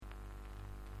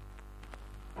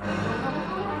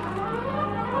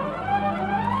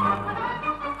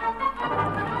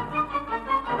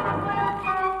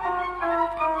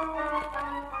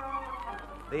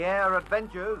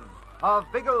adventures of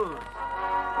Biggles.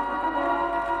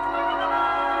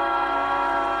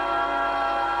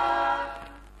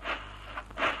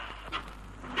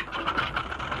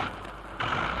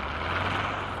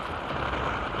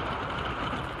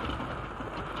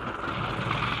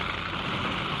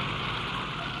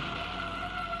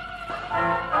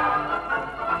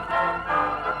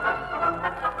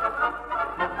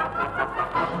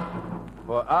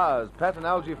 For hours, Pat and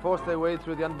Algy forced their way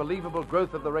through the unbelievable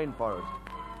growth of the rainforest.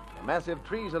 The massive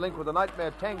trees are linked with a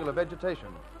nightmare tangle of vegetation.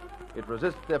 It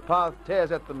resists their path,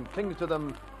 tears at them, clings to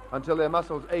them, until their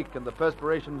muscles ache and the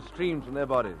perspiration streams from their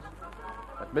bodies.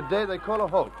 At midday, they call a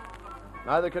halt.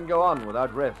 Neither can go on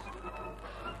without rest.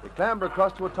 They clamber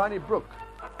across to a tiny brook,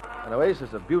 an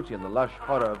oasis of beauty in the lush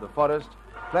horror of the forest,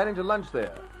 planning to lunch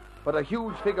there. But a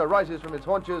huge figure rises from its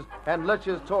haunches and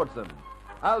lurches towards them.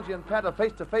 Algy and Pat are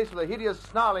face to face with a hideous,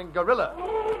 snarling gorilla.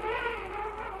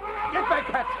 Get back,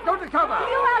 Pat. Go to cover.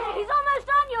 You, Algy. He's almost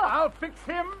on you. I'll fix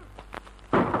him.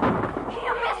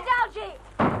 You missed, Algy.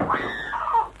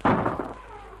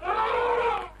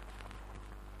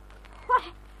 What?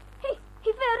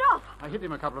 He veered off. I hit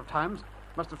him a couple of times.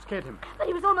 Must have scared him. But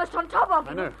he was almost on top of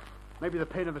you. I know. Maybe the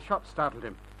pain of the shot startled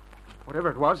him.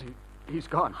 Whatever it was, he's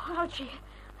gone. Algy,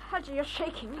 you're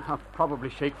shaking. I'll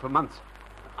probably shake for months.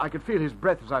 I could feel his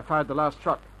breath as I fired the last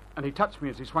shot, and he touched me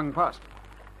as he swung past.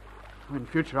 In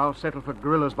future, I'll settle for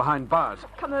gorillas behind bars.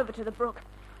 Come over to the brook.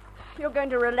 You're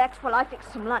going to relax while I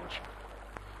fix some lunch.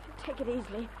 Take it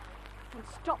easily, and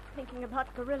stop thinking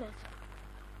about gorillas.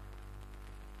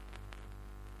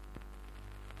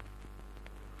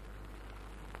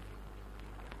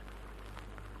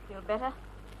 Feel better?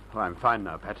 Oh, I'm fine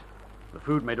now, Pat. The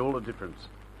food made all the difference.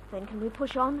 Then can we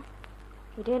push on?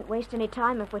 We daren't waste any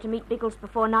time if we're to meet Biggles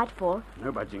before nightfall.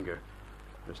 No, by jingo.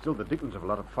 There's still the dickens of a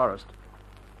lot of forest.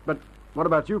 But what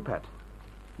about you, Pat?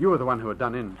 You were the one who had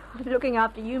done in. Looking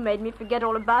after you made me forget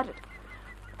all about it.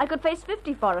 I could face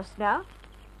 50 forests now.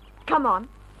 Come on.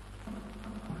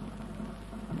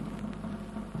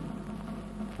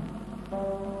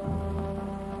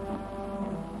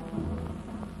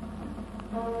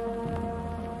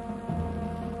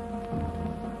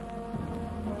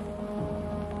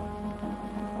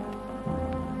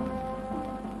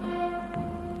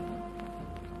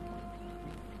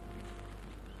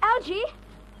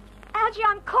 Algy,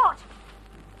 I'm caught.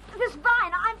 This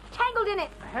vine, I'm tangled in it.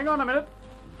 Hang on a minute.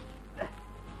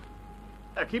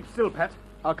 Keep still, Pat.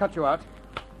 I'll cut you out.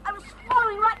 I was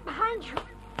following right behind you.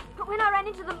 But when I ran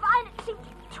into the vine, it seemed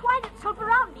to twine itself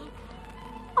around me.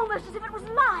 Almost as if it was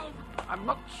alive. I'm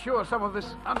not sure some of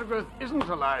this undergrowth isn't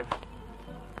alive.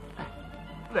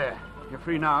 There. You're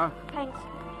free now. Thanks.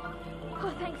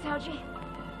 Oh, thanks, Algy.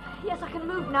 Yes, I can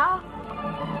move now.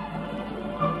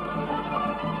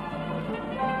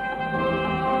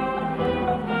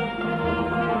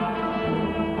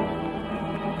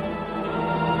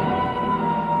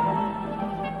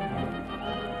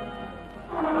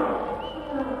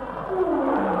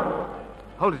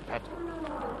 Hold it, Pat.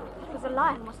 It was a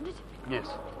lion, wasn't it? Yes.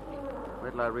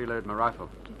 Wait till I reload my rifle.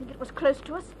 Do you think it was close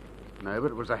to us? No, but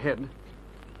it was ahead.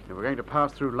 If we're going to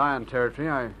pass through lion territory,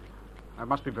 I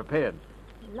must be prepared.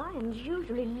 Lions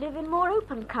usually live in more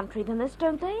open country than this,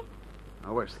 don't they? I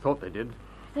always thought they did.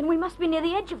 Then we must be near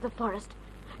the edge of the forest.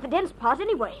 The dense part,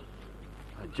 anyway.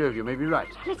 By Jove, you may be right.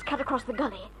 Let's cut across the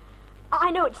gully.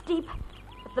 I know it's deep,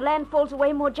 but the land falls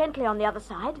away more gently on the other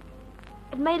side.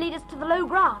 It may lead us to the low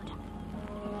ground.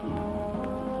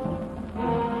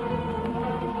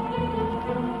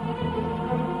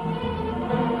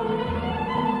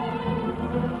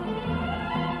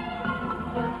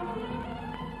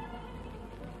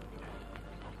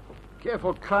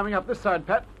 Careful climbing up this side,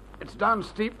 Pat. It's down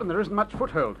steep and there isn't much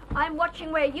foothold. I'm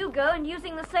watching where you go and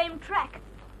using the same track.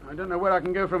 I don't know where I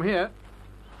can go from here.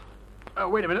 Oh,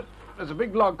 wait a minute. There's a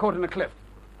big log caught in a cliff.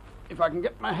 If I can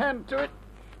get my hand to it...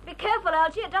 Be careful,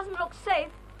 Algy. It doesn't look safe.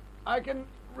 I can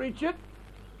reach it.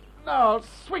 Now I'll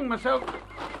swing myself.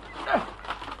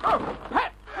 Oh,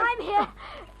 Pat! I'm here.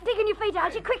 Dig in your feet,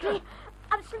 Algy, quickly.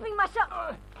 I'm slipping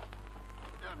myself.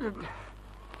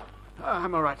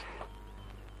 I'm all right.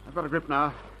 I've got a grip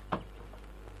now.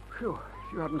 Phew.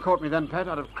 If you hadn't caught me then, Pat,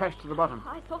 I'd have crashed to the bottom.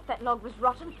 I thought that log was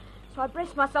rotten, so I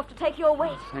braced myself to take your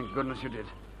weight. Thank goodness you did.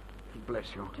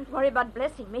 Bless you. Don't worry about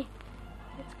blessing me.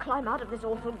 Let's climb out of this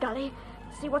awful gully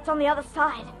and see what's on the other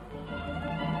side.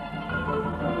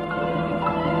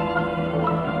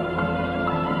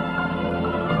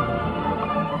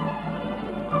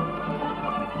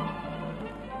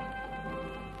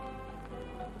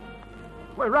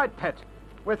 We're right, Pat.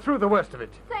 We're through the worst of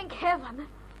it. Thank heaven.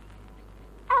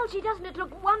 Algy, doesn't it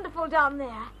look wonderful down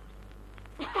there?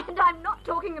 And I'm not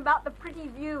talking about the pretty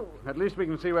view. At least we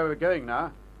can see where we're going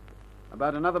now.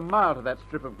 About another mile to that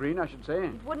strip of green, I should say.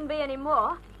 It wouldn't be any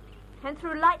more. And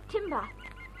through light timber.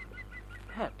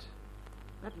 Pat,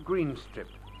 that green strip.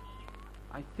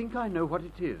 I think I know what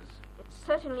it is. It's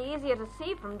certainly easier to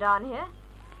see from down here.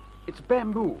 It's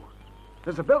bamboo.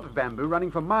 There's a belt of bamboo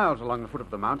running for miles along the foot of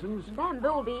the mountains.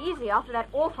 Bamboo will be easy after that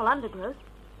awful undergrowth.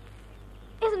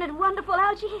 Isn't it wonderful,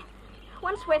 Algy?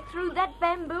 Once we're through that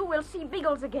bamboo, we'll see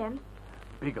Biggles again.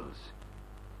 Biggles.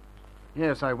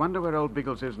 Yes, I wonder where old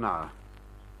Biggles is now.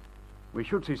 We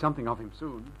should see something of him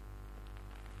soon.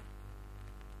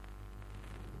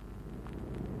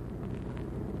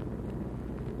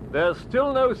 There's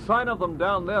still no sign of them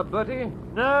down there, Bertie.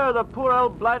 No, the poor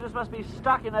old blighters must be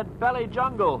stuck in that valley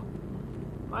jungle.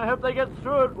 I hope they get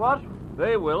through it, what?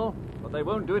 They will, but they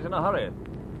won't do it in a hurry.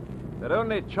 Their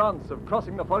only chance of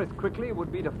crossing the forest quickly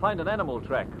would be to find an animal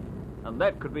track, and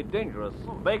that could be dangerous.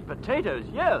 Oh, baked potatoes,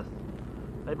 yes.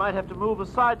 They might have to move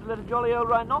aside to let a jolly old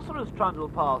rhinoceros trundle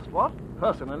past, what?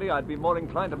 Personally, I'd be more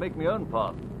inclined to make my own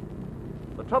path.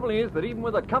 The trouble is that even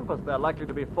with a compass, they're likely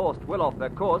to be forced well off their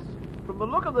course. From the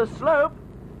look of the slope,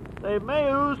 they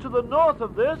may ooze to the north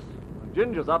of this.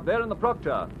 Ginger's up there in the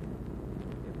proctor.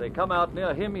 If they come out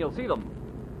near him, he'll see them.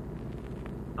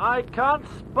 I can't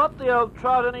spot the old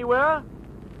trout anywhere.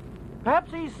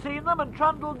 Perhaps he's seen them and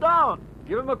trundled down.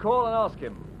 Give him a call and ask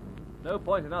him. No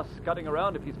point in us scudding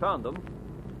around if he's found them.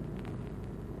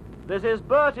 This is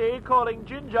Bertie calling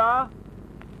Ginger.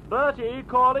 Bertie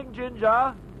calling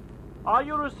Ginger. Are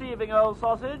you receiving, old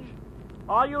sausage?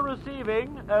 Are you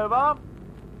receiving? Over.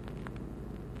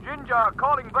 Ginger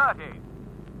calling Bertie.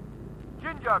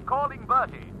 Ginger calling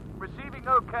Bertie. Receiving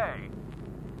okay.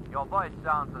 Your voice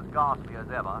sounds as ghastly as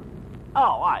ever.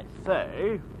 Oh, I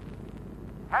say.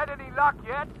 Had any luck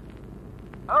yet?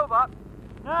 Over.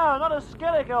 No, not a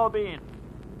skillick, old bean.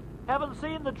 Haven't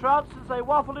seen the trout since they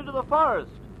waffled into the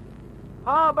forest.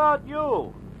 How about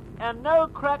you? And no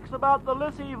cracks about the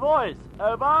Lissy voice.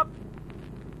 Over.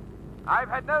 I've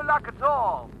had no luck at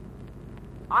all.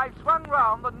 I've swung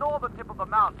round the northern tip of the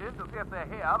mountain to see if they're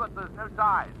here, but there's no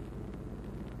sign.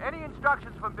 Any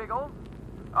instructions from Biggles?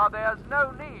 There's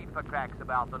no need for cracks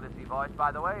about the Lissy voice,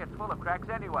 by the way. It's full of cracks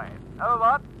anyway.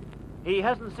 Over. He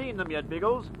hasn't seen them yet,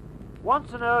 Biggles.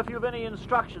 Wants to know if you've any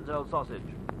instructions, old sausage.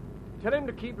 Tell him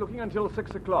to keep looking until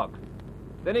 6 o'clock.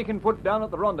 Then he can put down at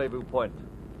the rendezvous point,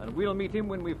 and we'll meet him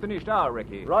when we've finished our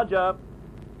recce. Roger.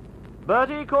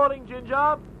 Bertie calling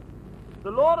Ginger.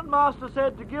 The Lord and Master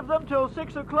said to give them till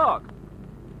 6 o'clock.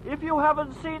 If you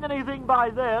haven't seen anything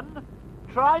by then,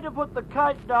 try to put the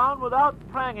kite down without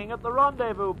pranging at the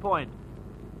rendezvous point.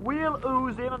 We'll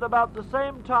ooze in at about the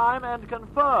same time and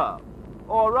confer.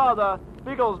 Or rather,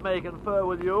 Biggles may confer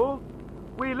with you.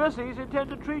 We Lissies intend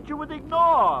to treat you with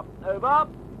ignore. Over.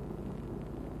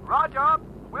 Roger.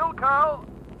 Wilco.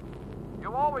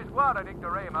 You always were an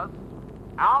ignoramus.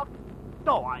 Out.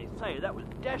 Oh, I say, that was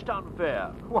dashed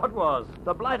unfair. What was?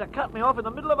 The blighter cut me off in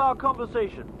the middle of our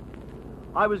conversation.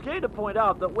 I was going to point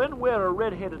out that when we're a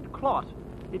red-headed clot,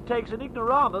 it takes an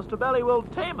ignoramus to ballywell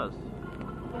tame us.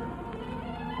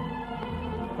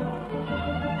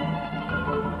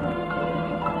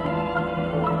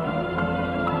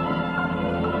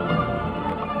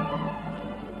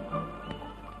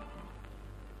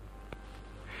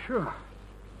 Sure.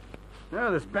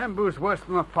 No, this bamboo's worse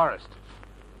than the forest.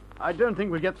 I don't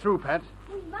think we'll get through, Pat.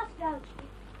 We must, Algy.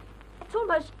 It's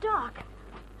almost dark.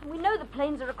 And we know the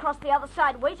planes are across the other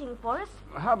side waiting for us.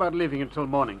 How about leaving until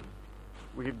morning?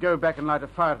 We could go back and light a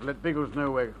fire to let Biggles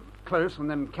know we're close and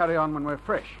then carry on when we're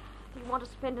fresh. Do you want to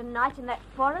spend a night in that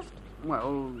forest?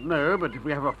 Well, no, but if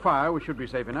we have a fire, we should be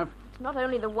safe enough. It's not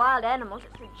only the wild animals,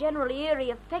 it's the generally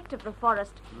eerie effect of the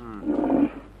forest.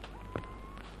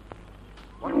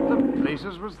 What the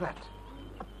blazes was that?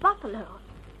 A buffalo.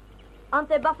 Aren't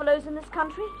there buffaloes in this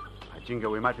country? By jingo,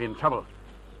 we might be in trouble.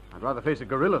 I'd rather face a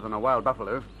gorilla than a wild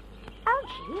buffalo.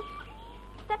 Algy,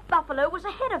 that buffalo was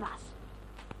ahead of us.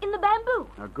 In the bamboo.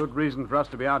 A good reason for us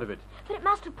to be out of it. But it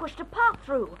must have pushed a path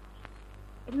through.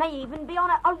 It may even be on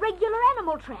a regular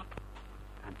animal track.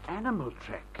 An animal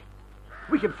track?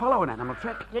 We could follow an animal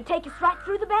track. It'd take us right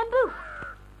through the bamboo.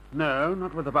 No,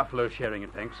 not with the buffalo sharing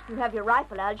it, thanks. You have your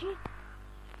rifle, Algy.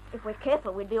 If we're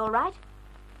careful, we'd be all right.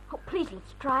 Oh, please,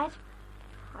 let's try it.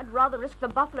 I'd rather risk the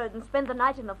buffalo than spend the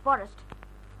night in the forest.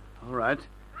 All right.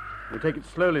 We'll take it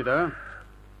slowly, though.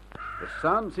 The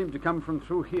sound seemed to come from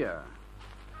through here.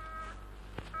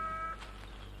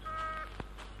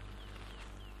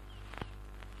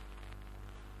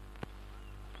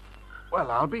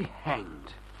 Well, I'll be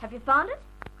hanged. Have you found it?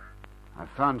 I've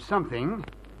found something.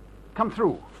 Come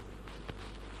through.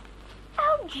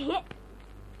 Algy,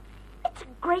 it's a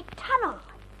great tunnel.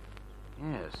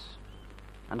 Yes.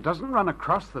 And doesn't run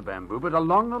across the bamboo, but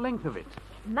along the length of it.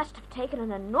 It must have taken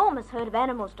an enormous herd of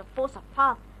animals to force a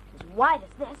path as wide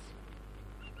as this.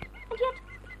 And yet,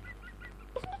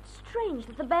 isn't it strange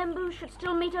that the bamboo should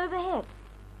still meet overhead?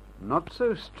 Not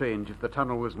so strange if the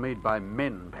tunnel was made by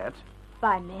men, Pat.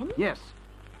 By men? Yes.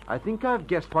 I think I've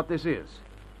guessed what this is.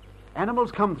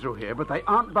 Animals come through here, but they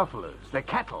aren't buffaloes. They're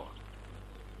cattle.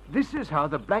 This is how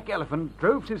the black elephant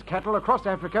drove his cattle across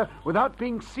Africa without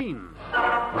being seen.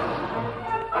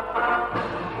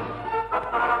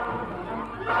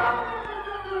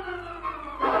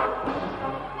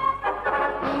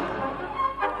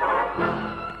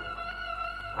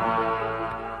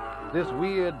 This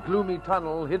weird, gloomy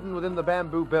tunnel hidden within the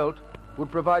bamboo belt would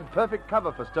provide perfect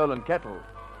cover for stolen cattle.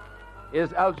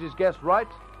 Is Algy's guess right?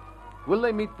 Will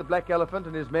they meet the black elephant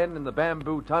and his men in the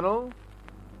bamboo tunnel?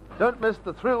 Don't miss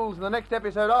the thrills in the next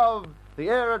episode of The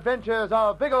Air Adventures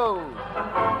of Biggles.